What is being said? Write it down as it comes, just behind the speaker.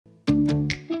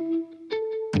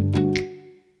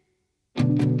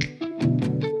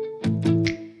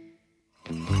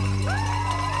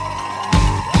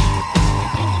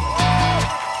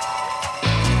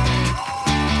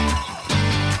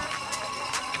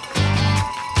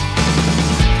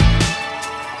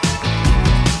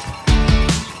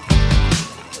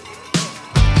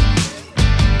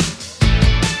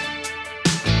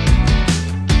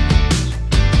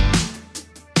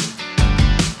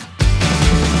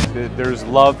There's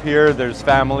love here, there's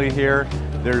family here,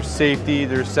 there's safety,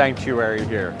 there's sanctuary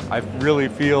here. I really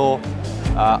feel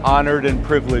honored and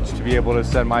privileged to be able to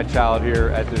send my child here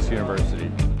at this university.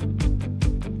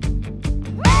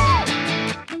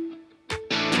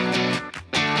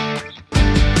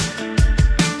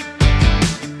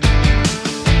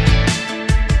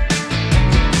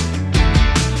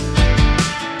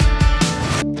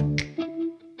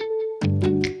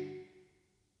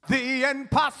 The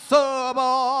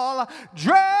impossible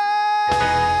dream.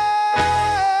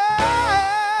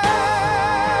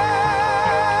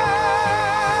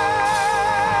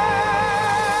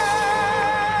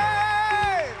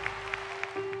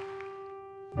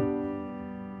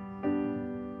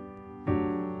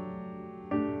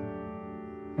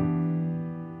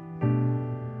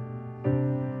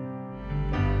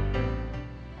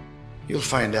 You'll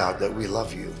find out that we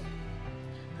love you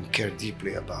and care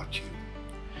deeply about you.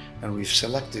 And we've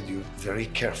selected you very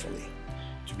carefully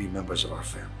to be members of our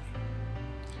family.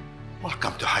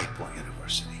 Welcome to High Point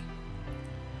University.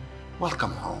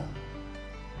 Welcome home.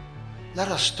 Let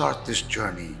us start this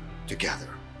journey together,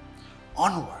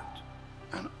 onward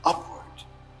and upward.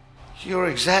 You're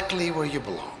exactly where you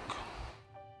belong.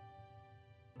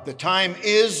 The time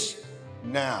is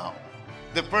now.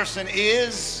 The person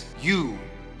is you.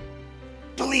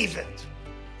 Believe it.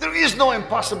 There is no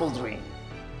impossible dream.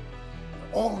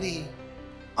 Only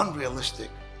unrealistic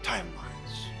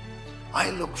timelines. I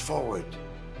look forward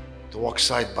to walk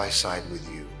side by side with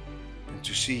you and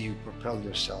to see you propel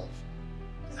yourself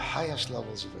to the highest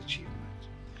levels of achievement.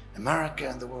 America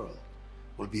and the world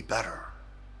will be better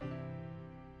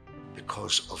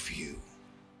because of you.